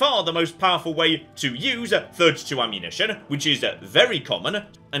by far the most powerful way to use 32 ammunition, which is very common,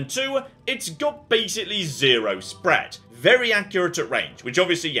 and two, it's got basically zero spread. Very accurate at range, which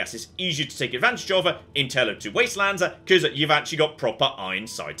obviously, yes, is easier to take advantage of in Tale of Two Wastelands, because you've actually got proper iron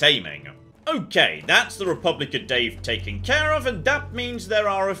sight aiming. Okay, that's the Republic of Dave taken care of, and that means there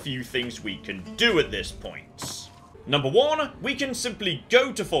are a few things we can do at this point. Number one, we can simply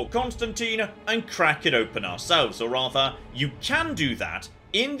go to Fort Constantine and crack it open ourselves, or rather, you can do that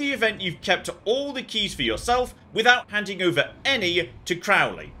in the event you've kept all the keys for yourself without handing over any to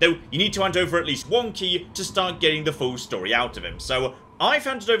Crowley, though you need to hand over at least one key to start getting the full story out of him. So I've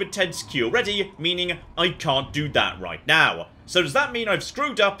handed over Ted's key already, meaning I can't do that right now. So does that mean I've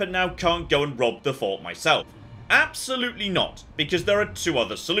screwed up and now can't go and rob the fort myself? Absolutely not, because there are two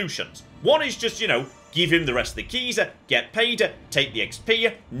other solutions. One is just, give him the rest of the keys, get paid, take the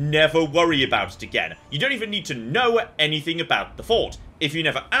XP, never worry about it again. You don't even need to know anything about the fort. If you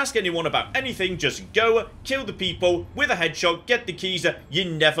never ask anyone about anything, just go, kill the people, with a headshot, get the keys, you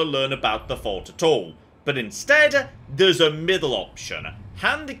never learn about the fort at all. But instead, there's a middle option.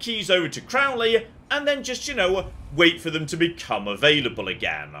 Hand the keys over to Crowley, and then just, wait for them to become available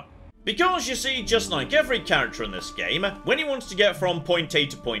again. Because, you see, just like every character in this game, when he wants to get from point A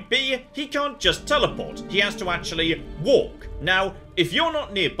to point B, he can't just teleport, he has to actually walk. Now, if you're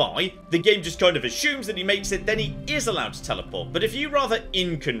not nearby, the game just kind of assumes that he makes it, then he is allowed to teleport. But if you rather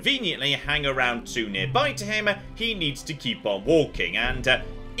inconveniently hang around too nearby to him, he needs to keep on walking, and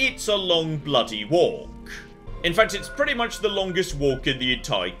it's a long bloody walk. In fact, it's pretty much the longest walk in the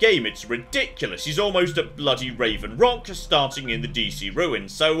entire game. It's ridiculous. He's almost at bloody Raven Rock, starting in the DC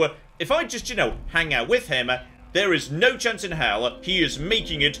ruins. So, if I just, hang out with him, there is no chance in hell he is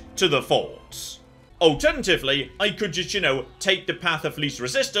making it to the fort. Alternatively, I could just, take the path of least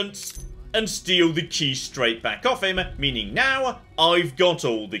resistance and steal the keys straight back off him, meaning now I've got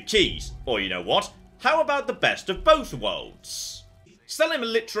all the keys. Or you know what? How about the best of both worlds? Sell him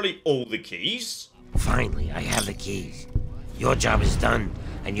literally all the keys. Finally, I have the keys. Your job is done,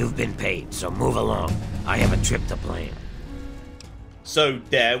 and you've been paid, so move along. I have a trip to plan. So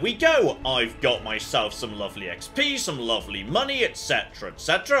there we go. I've got myself some lovely XP, some lovely money, etc,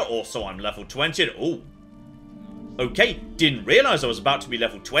 etc. Also, I'm level 20. Ooh. Okay, didn't realise I was about to be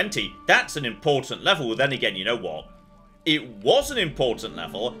level 20. That's an important level. Then again, you know what? It was an important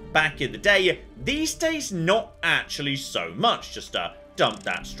level back in the day. These days, not actually so much. Just dump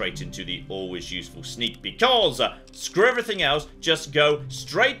that straight into the always useful sneak, because screw everything else, just go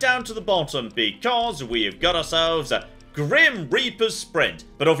straight down to the bottom, because we have got ourselves Grim Reaper's Sprint.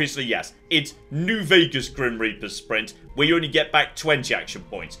 But obviously, yes, it's New Vegas Grim Reaper's Sprint, where you only get back 20 action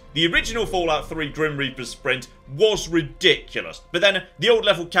points. The original Fallout 3 Grim Reaper's Sprint was ridiculous, but then the old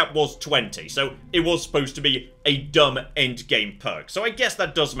level cap was 20, so it was supposed to be a dumb endgame perk, so I guess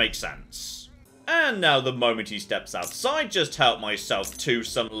that does make sense. And now the moment he steps outside, just help myself to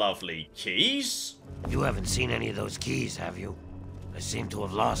some lovely keys. You haven't seen any of those keys, have you? I seem to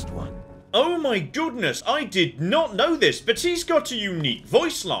have lost one. Oh my goodness, I did not know this, but he's got a unique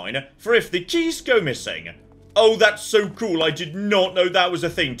voice line for if the keys go missing. Oh, that's so cool, I did not know that was a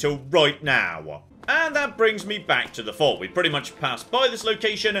thing till right now. And that brings me back to the fort. We pretty much passed by this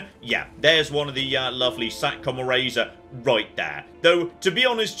location. Yeah, there's one of the lovely SATCOM arrays right there. Though, to be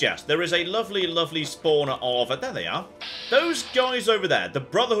honest, yes, there is a lovely, lovely spawner of... there they are. Those guys over there, the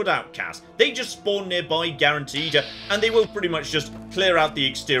Brotherhood Outcasts, they just spawn nearby, guaranteed, and they will pretty much just clear out the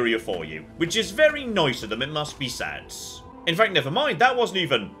exterior for you, which is very nice of them, it must be said. In fact, never mind, that wasn't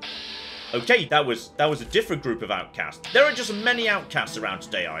even... Okay, that was a different group of outcasts. There are just many outcasts around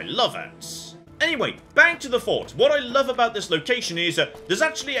today, I love it. Anyway, back to the fort. What I love about this location is there's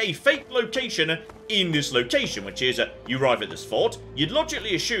actually a fake location in this location, which is you arrive at this fort, you'd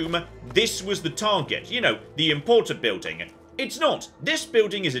logically assume this was the target, the important building. It's not. This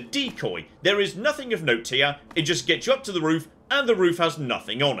building is a decoy. There is nothing of note here. It just gets you up to the roof, and the roof has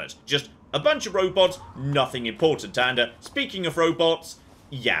nothing on it. Just a bunch of robots, nothing important. And speaking of robots,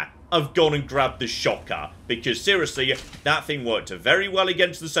 yeah, I've gone and grabbed the shocker, because seriously, that thing worked very well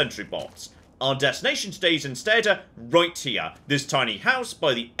against the sentry bots. Our destination stays instead right here, this tiny house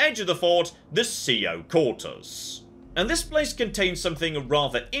by the edge of the fort, the CO quarters. And this place contains something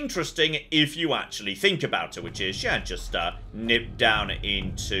rather interesting if you actually think about it, which is, yeah, just nip down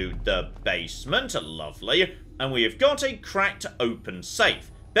into the basement, lovely, and we have got a cracked open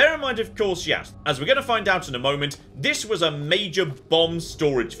safe. Bear in mind, of course, yes, as we're going to find out in a moment, this was a major bomb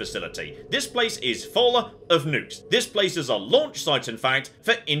storage facility. This place is full of nukes. This place is a launch site, in fact,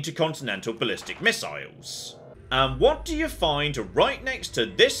 for intercontinental ballistic missiles. And what do you find right next to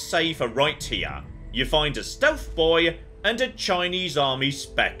this safe right here? You find a stealth boy and a Chinese Army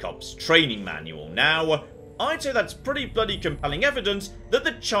Spec Ops training manual. Now, I'd say that's pretty bloody compelling evidence that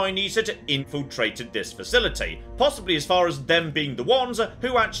the Chinese had infiltrated this facility, possibly as far as them being the ones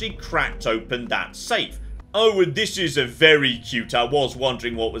who actually cracked open that safe. Oh, and this is very cute. I was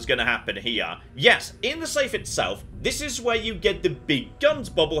wondering what was going to happen here. Yes, in the safe itself, this is where you get the Big Guns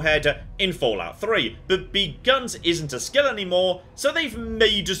bobblehead in Fallout 3. But Big Guns isn't a skill anymore, so they've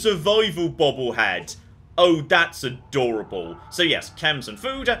made a survival bobblehead. Oh, that's adorable. So yes, chems and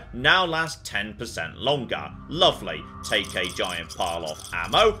food now last 10% longer. Lovely. Take a giant pile of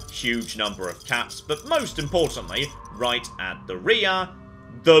ammo, huge number of caps, but most importantly, right at the rear,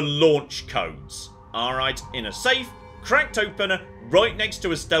 the launch codes. Alright, in a safe, cracked open, right next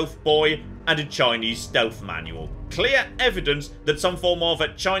to a stealth boy and a Chinese stealth manual. Clear evidence that some form of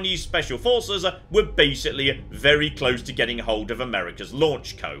Chinese special forces were basically very close to getting hold of America's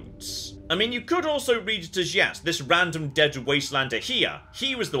launch codes. I mean, you could also read it as, yes, this random dead wastelander here,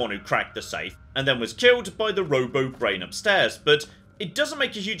 he was the one who cracked the safe and then was killed by the robo-brain upstairs, but it doesn't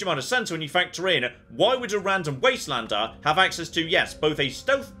make a huge amount of sense when you factor in why would a random wastelander have access to, yes, both a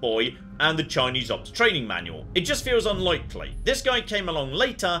stealth boy and the Chinese Ops training manual. It just feels unlikely. This guy came along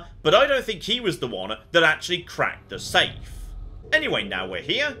later, but I don't think he was the one that actually cracked the safe. Anyway, now we're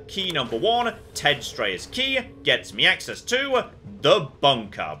here. Key number 1, Ted Strayer's key, gets me access to the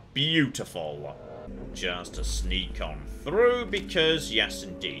bunker. Beautiful. Just to sneak on through, because yes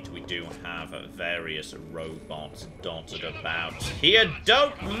indeed we do have various robots dotted about here.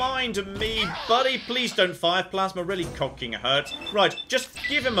 Don't mind me, buddy, please don't fire. Plasma really cocking hurts. Right, just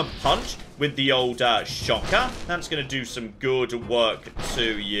give him a punch with the old shocker. That's gonna do some good work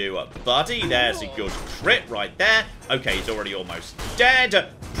to you, buddy. There's a good crit right there. Okay, he's already almost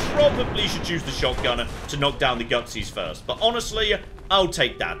dead. Probably should use the shotgun to knock down the gutsies first, but honestly, I'll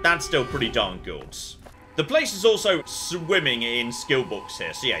take that. That's still pretty darn good. The place is also swimming in skill books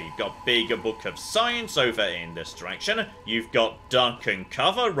here. So yeah, you've got Bigger Book of Science over in this direction. You've got Duck and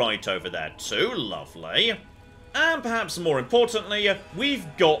Cover right over there too. Lovely. And perhaps more importantly, we've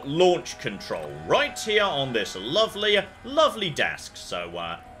got Launch Control right here on this lovely, lovely desk.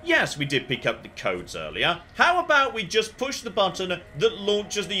 So, yes, we did pick up the codes earlier. How about we just push the button that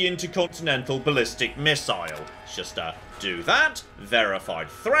launches the Intercontinental Ballistic Missile? Let's just, do that. Verified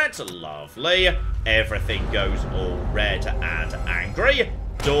threat. Lovely. Everything goes all red and angry.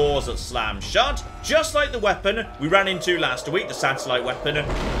 Doors slam shut. Just like the weapon we ran into last week, the satellite weapon.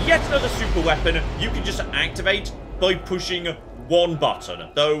 Yet another super weapon you can just activate by pushing one button.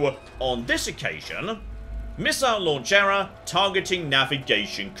 Though, on this occasion, missile launch error, targeting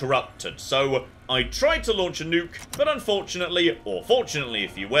navigation corrupted. So, I tried to launch a nuke, but unfortunately, or fortunately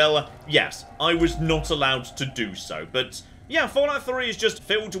if you will, yes, I was not allowed to do so. But yeah, Fallout 3 is just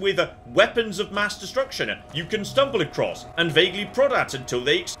filled with weapons of mass destruction you can stumble across and vaguely prod at until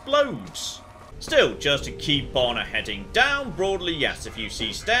they explode. Still, just to keep on heading down, broadly, yes, if you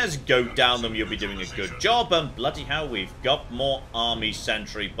see stairs, go down them, you'll be doing a good job. And bloody hell, we've got more army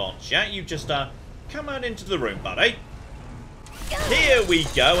sentry bots. Yeah, you just, come out into the room, buddy. Here we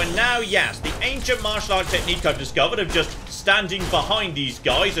go, and now, yes, the ancient martial art technique I've discovered of just standing behind these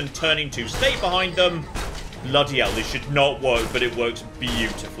guys and turning to stay behind them. Bloody hell, this should not work, but it works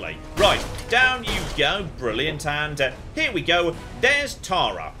beautifully. Right, down you go, brilliant, and here we go. There's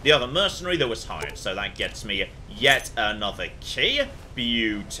Tara, the other mercenary that was hired, so that gets me yet another key.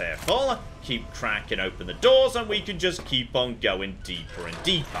 Beautiful. Keep cracking open the doors, and we can just keep on going deeper and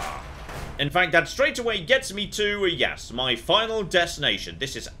deeper. In fact, that straight away gets me to, yes, my final destination.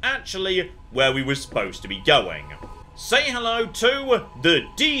 This is actually where we were supposed to be going. say hello to the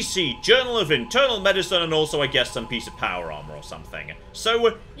DC Journal of Internal Medicine and also, I guess, some piece of power armor or something.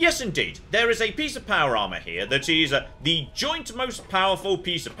 So, yes indeed, there is a piece of power armor here that is the joint most powerful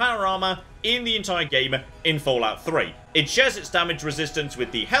piece of power armor in the entire game in Fallout 3. It shares its damage resistance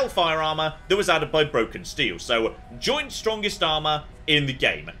with the Hellfire armor that was added by Broken Steel, so joint strongest armor in the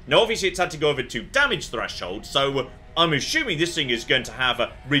game. Now obviously it's had to go over to damage threshold, so I'm assuming this thing is going to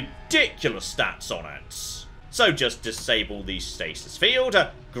have ridiculous stats on it. So just disable the stasis field,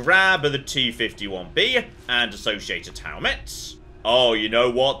 grab the T-51B and associated helmets. Oh, you know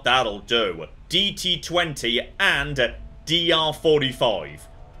what? That'll do. DT-20 and DR-45.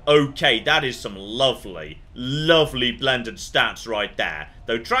 Okay, that is some lovely, lovely blended stats right there.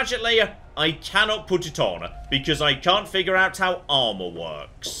 Though tragically, I cannot put it on because I can't figure out how armor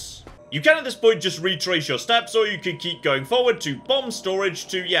works. You can at this point just retrace your steps, or you can keep going forward to bomb storage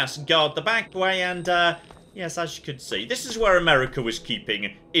to, yes, guard the back way, and yes, as you can see, this is where America was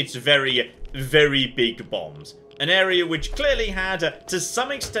keeping its very, very big bombs. An area which clearly had, to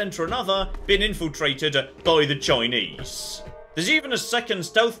some extent or another, been infiltrated by the Chinese. There's even a second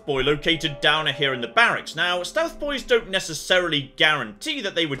stealth boy located down here in the barracks. Now, stealth boys don't necessarily guarantee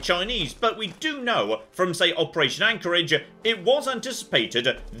that they were Chinese, but we do know from, say, Operation Anchorage, it was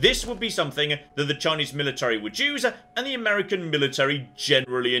anticipated this would be something that the Chinese military would use, and the American military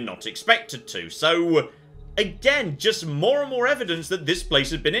generally are not expected to. So, again, just more and more evidence that this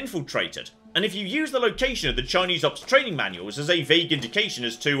place had been infiltrated. And if you use the location of the Chinese Ops training manuals as a vague indication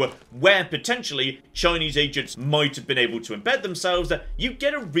as to where potentially Chinese agents might have been able to embed themselves, you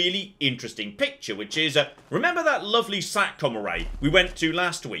get a really interesting picture, which is, remember that lovely SATCOM array we went to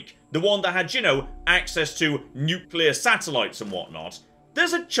last week? The one that had, you know, access to nuclear satellites and whatnot?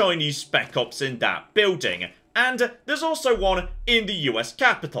 There's a Chinese Spec Ops in that building. And there's also one in the US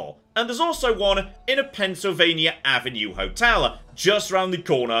Capitol. And there's also one in a Pennsylvania Avenue hotel, just round the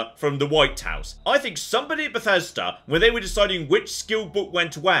corner from the White House. I think somebody at Bethesda, when they were deciding which skill book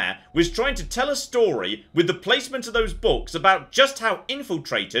went where, was trying to tell a story with the placement of those books about just how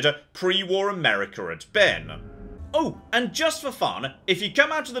infiltrated pre-war America had been. Oh, and just for fun, if you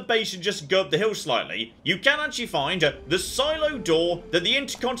come out of the base and just go up the hill slightly, you can actually find the silo door that the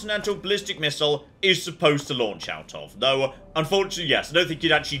Intercontinental Ballistic Missile is supposed to launch out of. Though, unfortunately, yes, I don't think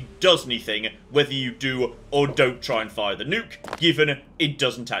it actually does anything whether you do or don't try and fire the nuke, given it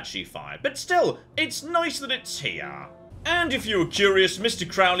doesn't actually fire. But still, it's nice that it's here. And if you're curious, Mr.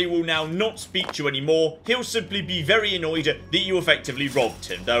 Crowley will now not speak to you anymore. He'll simply be very annoyed that you effectively robbed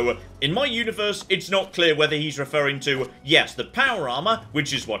him, though in my universe, it's not clear whether he's referring to, yes, the power armor,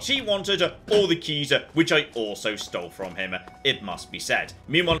 which is what he wanted, or the keys, which I also stole from him, it must be said.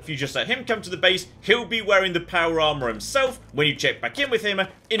 Meanwhile, if you just let him come to the base, he'll be wearing the power armor himself when you check back in with him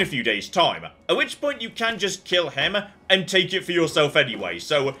in a few days' time. At which point, you can just kill him and take it for yourself anyway.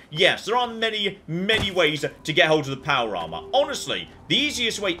 So, yes, there are many, many ways to get hold of the power armor. Honestly, the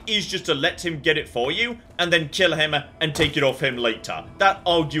easiest way is just to let him get it for you, and then kill him and take it off him later. That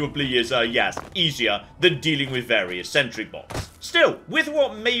arguably is, yes, easier than dealing with various sentry bots. Still, with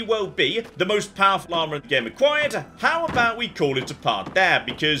what may well be the most powerful armor in the game acquired, how about we call it a part there?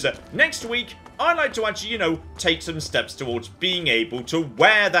 Because next week, I'd like to actually, you know, take some steps towards being able to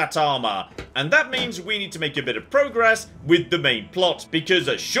wear that armor. And that means we need to make a bit of progress with the main plot. Because,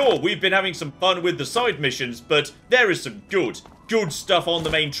 sure, we've been having some fun with the side missions, but there is some good stuff on the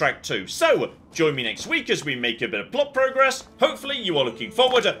main track too. So, join me next week as we make a bit of plot progress. Hopefully, you are looking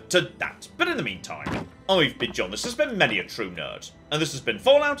forward to that. But in the meantime, I've been John, this has been Many a True Nerd. And this has been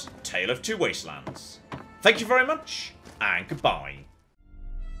Fallout, Tale of Two Wastelands. Thank you very much, and goodbye.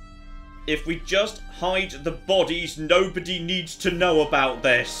 If we just hide the bodies, nobody needs to know about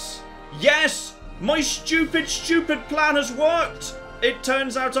this. Yes! My stupid plan has worked! It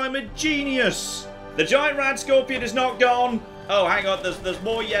turns out I'm a genius! The giant rad scorpion is not gone! Oh, hang on, there's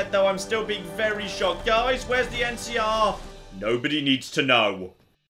more yet, though. I'm still being very shocked. Guys, where's the NCR? Nobody needs to know.